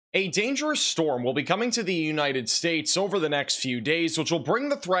A dangerous storm will be coming to the United States over the next few days, which will bring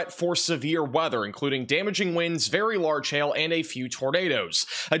the threat for severe weather, including damaging winds, very large hail, and a few tornadoes.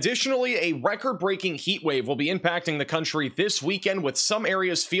 Additionally, a record-breaking heat wave will be impacting the country this weekend, with some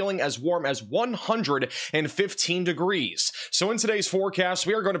areas feeling as warm as 115 degrees. So in today's forecast,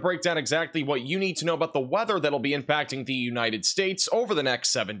 we are going to break down exactly what you need to know about the weather that'll be impacting the United States over the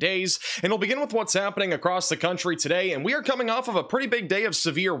next 7 days. And we'll begin with what's happening across the country today, and we are coming off of a pretty big day of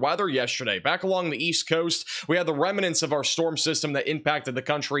severe weather yesterday. Back along the East Coast, we had the remnants of our storm system that impacted the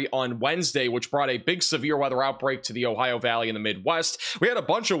country on Wednesday, which brought a big severe weather outbreak to the Ohio Valley in the Midwest. We had a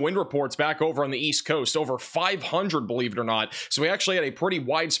bunch of wind reports back over on the East Coast, over 500, believe it or not. So we actually had a pretty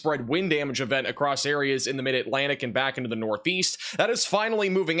widespread wind damage event across areas in the Mid-Atlantic and back into the Northeast. That is finally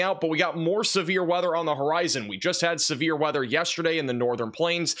moving out, but we got more severe weather on the horizon. We just had severe weather yesterday in the Northern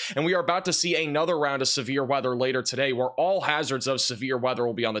Plains, and we are about to see another round of severe weather later today, where all hazards of severe weather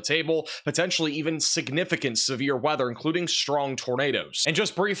will be on the table, potentially even significant severe weather, including strong tornadoes. And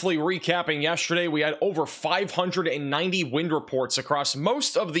just briefly recapping yesterday, we had over 590 wind reports across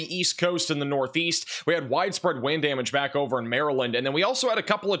most of the East Coast and the Northeast. We had widespread wind damage back over in Maryland, and then we also had a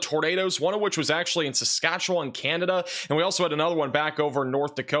couple of tornadoes, one of which was actually in Saskatchewan, Canada, and we also had another one back over in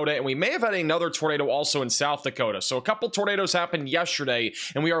North Dakota, and we may have had another tornado also in South Dakota. So a couple tornadoes happened yesterday,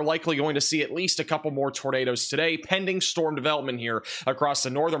 and we are likely going to see at least a couple more tornadoes today, pending storm development here across the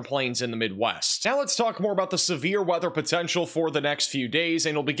northern plains in the Midwest. Now let's talk more about the severe weather potential for the next few days,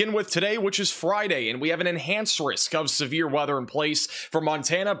 and we'll begin with today, which is Friday, and we have an enhanced risk of severe weather in place from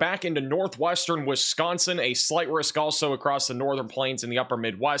Montana back into northwestern Wisconsin, a slight risk also across the northern plains in the upper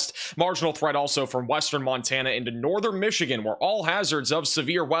Midwest, marginal threat also from western Montana into northern Michigan, where all hazards of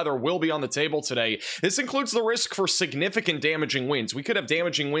severe weather will be on the table today. This includes the risk for significant damaging winds. We could have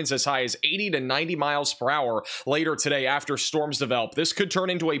damaging winds as high as 80 to 90 miles per hour later today after storms develop. This could turn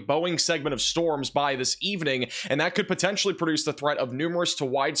into a Boeing segment of storms by this evening, and that could potentially produce the threat of numerous to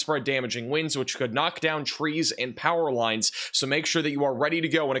widespread damaging winds, which could knock down trees and power lines. So make sure that you are ready to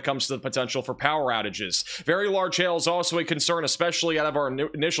go when it comes to the potential for power outages. Very large hail is also a concern, especially out of our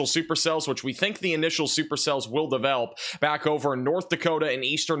initial supercells, which we think the initial supercells will develop back over in North Dakota and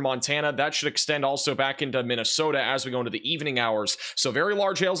eastern Montana. That should extend also back into Minnesota as we go into the evening hours. So very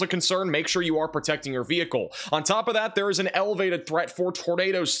large hail is a concern. Make sure you are protecting your vehicle. On top of that, there is an elevated threat for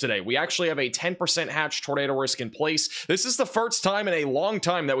tornadoes today. We actually have a 10% hatch tornado risk in place. This is the first time in a long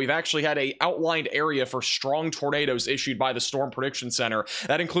time that we've actually had a outlined area for strong tornadoes issued by the Storm Prediction Center.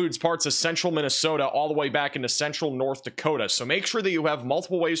 That includes parts of central Minnesota all the way back into central North Dakota. So make sure that you have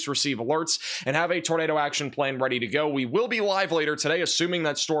multiple ways to receive alerts and have a tornado action plan ready to go. We will be live later today, assuming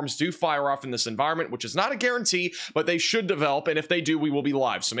that storms do fire off in this environment, which is not a guarantee, but they should develop, and if they do, we will be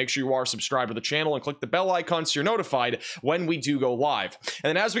live. So make sure you are subscribed to the channel and click the bell icon so you're notified when we do go live. And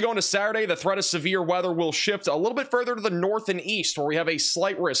then as we go into Saturday, the threat of severe weather will shift a little bit further to the north and east, where we have a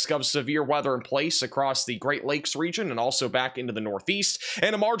slight risk of severe weather in place across the Great Lakes region and also back into the northeast,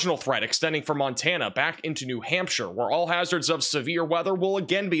 and a marginal threat extending from Montana back into New Hampshire, where all hazards of severe weather will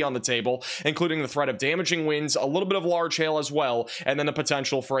again be on the table, including the threat of damaging winds, a little bit of large hail as well, and then the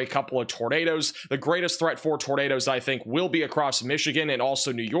potential for a couple of tornadoes. The greatest threat for tornadoes, I think, will be across Michigan and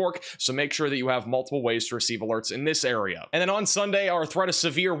also New York, so make sure that you have multiple ways to receive alerts in this area. And then on Sunday, our threat of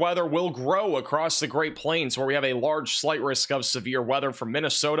severe weather will grow across the Great Plains, where we have a large slight risk of severe weather from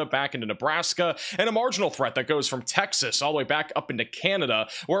Minnesota back into Nebraska, and a marginal threat that goes from Texas all the way back up into Canada,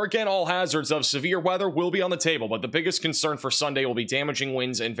 where again all hazards of severe weather will be on the table. But the biggest concern for Sunday will be damaging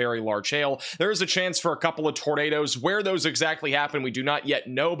winds and very large hail. There is a chance for a couple of tornadoes. Where those exactly happen, we do not yet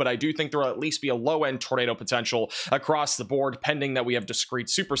know, but I do think there will at least be a low-end tornado potential across the board, pending that we have discrete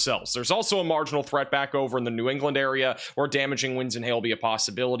supercells. There's also a marginal threat back over in the New England area, where damaging winds and hail will be a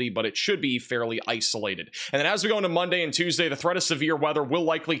possibility, but it should be fairly isolated. And then as we go into Monday and Tuesday, the threat of severe weather will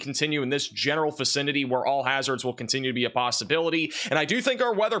likely continue in this general vicinity, where all hazards will continue to be a possibility. And I do think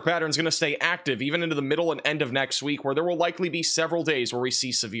our weather pattern is going to stay active even into the middle and end of next week, where there will likely be several days where we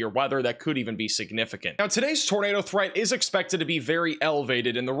see severe weather that could even be significant. Now, today's tornado threat is expected to be very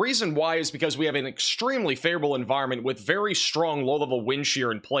elevated, and the reason why is because we have an extremely favorable environment with very strong low-level wind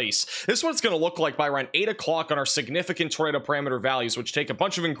shear in place. This is what it's going to look like by around 8 o'clock on our significant tornado parameter values, which take a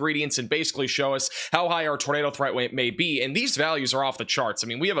bunch of ingredients and basically show us how high our tornado threat may be, and these values are off the charts. I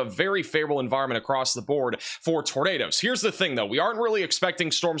mean, we have a very favorable environment across the board for tornadoes. Here's the thing, though. We aren't really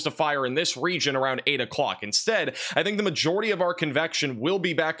expecting storms to fire in this region around 8 o'clock. Instead, I think the majority of our convection will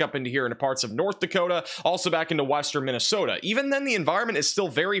be back up into here into parts of North Dakota, also back into western Minnesota. Even then, the environment is still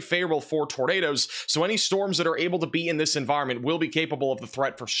very favorable for tornadoes, so any storms that are able to be in this environment will be capable of the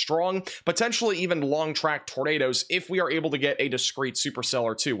threat for strong, potentially even long-track tornadoes if we are able to get a discrete discrete supercell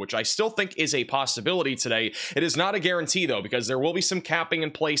or two, which I still think is a possibility today. It is not a guarantee though, because there will be some capping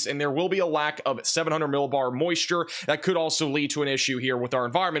in place and there will be a lack of 700 millibar moisture that could also lead to an issue here with our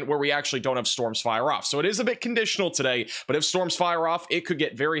environment where we actually don't have storms fire off. So it is a bit conditional today, but if storms fire off, it could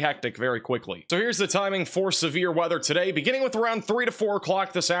get very hectic very quickly. So here's the timing for severe weather today, beginning with around 3 to 4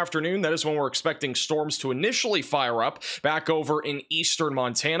 o'clock this afternoon. That is when we're expecting storms to initially fire up back over in eastern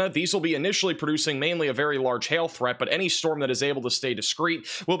Montana. These will be initially producing mainly a very large hail threat, but any storm that is able to stay discreet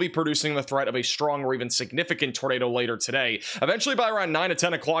will be producing the threat of a strong or even significant tornado later today. Eventually by around 9 to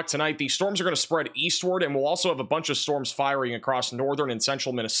 10 o'clock tonight, these storms are going to spread eastward, and we'll also have a bunch of storms firing across northern and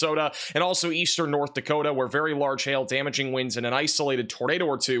central Minnesota and also eastern North Dakota, where very large hail, damaging winds, and an isolated tornado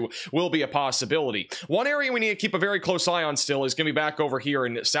or two will be a possibility. One area we need to keep a very close eye on still is going to be back over here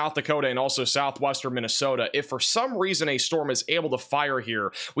in South Dakota and also southwestern Minnesota. If for some reason a storm is able to fire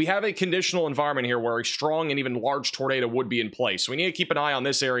here, we have a conditional environment here where a strong and even large tornado would be in place. So we need to keep an eye on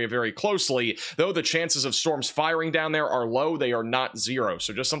this area very closely. Though the chances of storms firing down there are low, they are not zero.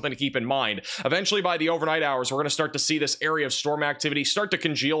 So just something to keep in mind. Eventually by the overnight hours, we're going to start to see this area of storm activity start to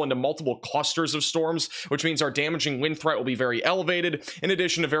congeal into multiple clusters of storms, which means our damaging wind threat will be very elevated, in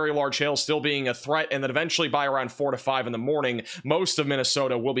addition to very large hail still being a threat. And then eventually by around 4 to 5 in the morning, most of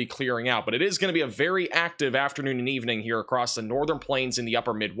Minnesota will be clearing out. But it is going to be a very active afternoon and evening here across the northern plains in the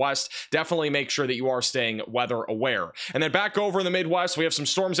upper Midwest. Definitely make sure that you are staying weather aware. And then back over in the Midwest, we have some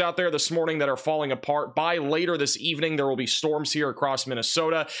storms out there this morning that are falling apart. By later this evening, there will be storms here across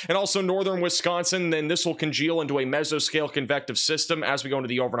Minnesota and also northern Wisconsin. Then this will congeal into a mesoscale convective system as we go into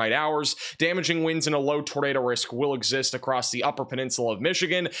the overnight hours. Damaging winds and a low tornado risk will exist across the upper peninsula of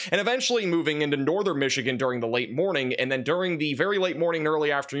Michigan and eventually moving into northern Michigan during the late morning. And then during the very late morning and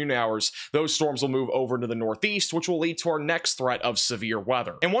early afternoon hours, those storms will move over into the northeast, which will lead to our next threat of severe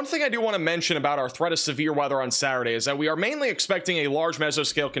weather. And one thing I do want to mention about our threat of severe weather on Saturday is that we are mainly expecting a large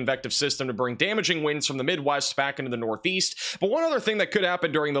mesoscale convective system to bring damaging winds from the Midwest back into the northeast. But one other thing that could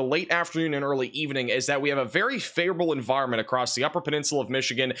happen during the late afternoon and early evening is that we have a very favorable environment across the upper peninsula of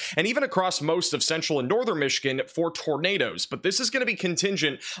Michigan and even across most of central and northern Michigan for tornadoes. But this is going to be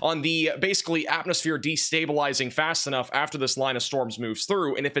contingent on the basically atmosphere destabilizing fast enough after this line of storms moves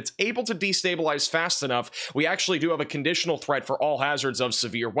through. And if it's able to destabilize fast enough, we actually do have a conditional threat for all hazards of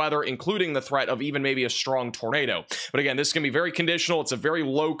severe weather, including the threat of even maybe a strong tornado. But again, this can be very conditional. It's a very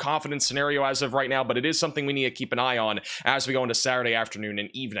low confidence scenario as of right now, but it is something we need to keep an eye on as we go into Saturday afternoon and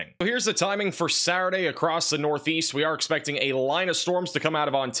evening. So here's the timing for Saturday across the northeast. We are expecting a line of storms to come out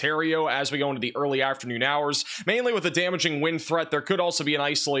of Ontario as we go into the early afternoon hours, mainly with a damaging wind threat. There could also be an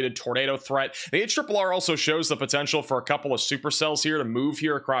isolated tornado threat. The HRRR also shows the potential for a couple of supercells here to move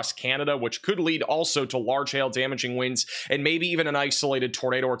here across Canada, which could lead also to large hail, damaging winds, and maybe even an isolated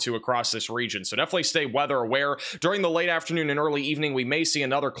tornado or two across this region. So definitely stay weather aware. During the late afternoon and early evening, we may see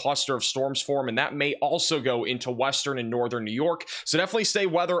another cluster of storms form, and that may also go into western and northern New York. So definitely stay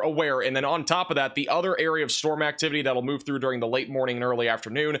weather aware. And then on top of that, the other area of storm activity that'll move through during the late morning and early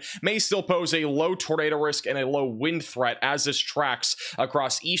afternoon may still pose a low tornado risk and a low wind threat as this tracks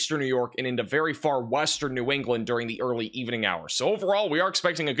across eastern New York and into very far western New England during the early evening hours. So overall, we are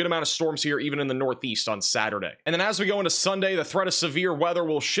expecting a good amount of storms here, even in the northeast on Saturday. And then as we go into Sunday, the threat of severe weather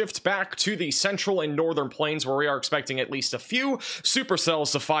will shift back to the central and northern plains, where we are expecting at least a few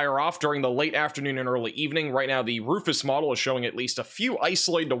supercells to fire off during the late afternoon and early evening. Right now, the Rufus model is showing at least a few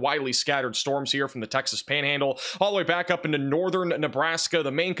isolated to widely scattered storms here from the Texas Panhandle all the way back up into northern Nebraska.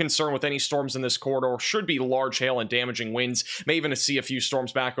 The main concern with any storms in this corridor should be large hail and damaging winds. May even see a few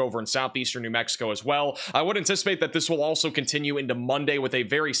storms back over in southeastern New Mexico as well. I would anticipate that this will also continue into Monday with a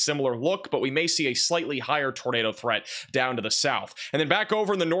very similar look, but we may see a slightly higher tornado threat down to the south. And then back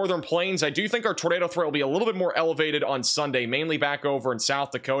over in the northern plains, I do think our tornado threat will be a little bit more elevated on Sunday, mainly back over in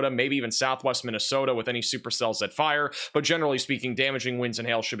South Dakota, maybe even southwest Minnesota with any supercells that fire. But generally speaking, damaging winds and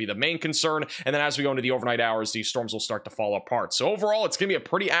hail should be the main concern. And then as we go into the overnight hours, these storms will start to fall apart. So overall, it's going to be a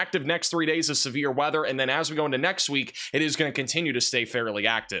pretty active next 3 days of severe weather. And then as we go into next week, it is going to continue to stay fairly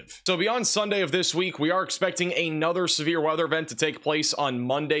active. So beyond Sunday of this week, we are expecting another severe weather event to take place on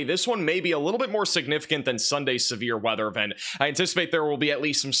Monday. This one may be a little bit more significant than Sunday's severe weather event. I anticipate there will be at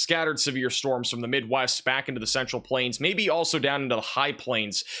least some scattered severe storms from the Midwest back into the central plains, maybe also down into the high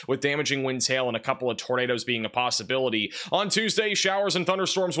plains, with damaging winds, hail, and a couple of tornadoes being a possibility. On Tuesday, showers and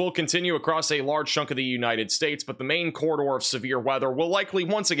thunderstorms will continue across a large chunk of the United States, but the main corridor of severe weather will likely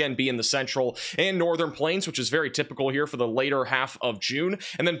once again be in the central and northern plains, which is very typical here for the later half of June.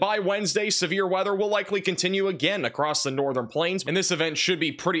 And then by Wednesday, severe weather will likely continue again across the northern plains, and this event should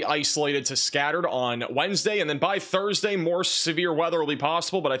be pretty isolated to scattered on Wednesday. And then by Thursday, more severe weather will be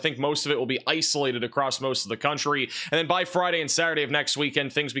possible, but I think most of it will be isolated across most of the country. And then by Friday and Saturday of next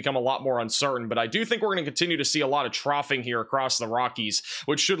weekend, things become a lot more uncertain. But I do think we're going to continue to see a lot of troughing here across the Rockies,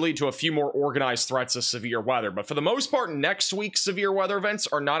 which should lead to a few more organized threats of severe weather. But for the most part, next week's severe weather events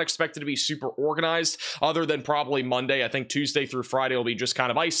are not expected to be super organized, other than probably Monday. I think Tuesday through Friday will be just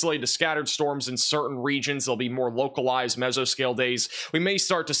kind of isolated, scattered storms in certain regions. There'll be more localized mesoscale days. We may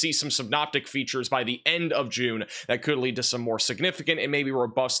start to see some synoptic features by the end of June that could lead to some more significant and maybe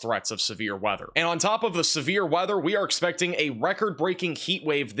robust threats of severe weather. And on top of the severe weather, we are expecting a record-breaking heat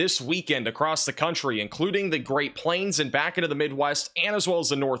wave this weekend across the country, including the Great Plains and back into the Midwest, and as well as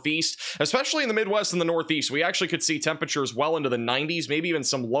the Northeast. Especially in the Midwest and the Northeast, we actually could see temperatures well into the 90s, maybe even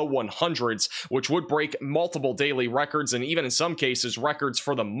some low 100s, which would break multiple daily records and even in some cases records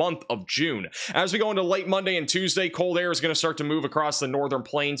for the month of June. As we go into late Monday and Tuesday, cold air is going to start to move across the northern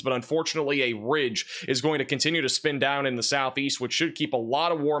plains, but unfortunately a ridge is going to continue to spin down in the southeast, which should keep a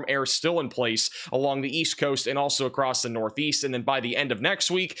lot of warm air still in place along the east coast and also across the northeast. And then by the end of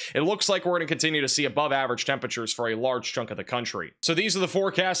next week, it looks like we're going to continue to see above average temperatures for a large chunk of the country. So these are the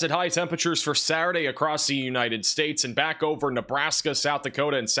forecasted high temperatures for Saturday across the United States, and back over Nebraska, South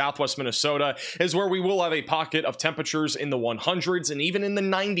Dakota, and southwest Minnesota is where we will have a pocket of temperatures in the 100s and even in the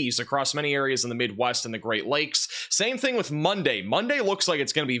 90s across many areas in the Midwest and the Great Lakes. Same thing with Monday. Monday looks like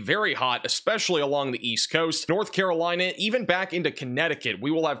it's going to be very hot, especially along the East Coast, North Carolina, even back into Connecticut.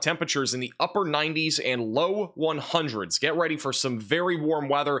 We will have temperatures in the upper 90s and low 100s. Get ready for some very warm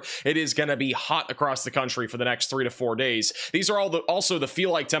weather. It is going to be hot across the country for the next 3 to 4 days. These are also the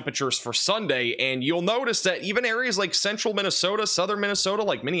feel-like temperatures for Sunday, and you'll notice that even areas like central Minnesota, southern Minnesota,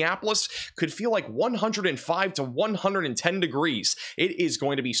 like Minneapolis, could feel like 105 to 110 degrees. It is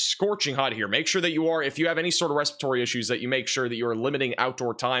going to be scorching hot here. Make sure that if you have any sort of respiratory issues, that you make sure that you are limiting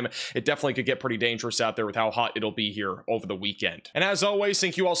outdoor time. It definitely could get pretty dangerous out there with how hot it'll be here over the weekend. And as always,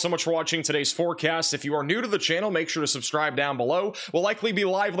 thank you all so much for watching today's forecast. If you are new to the channel, make sure to subscribe down below. We'll likely be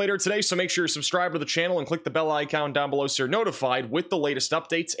live later today, so make sure you subscribe to the channel and click the bell icon down below so you're notified with the latest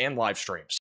updates and live streams.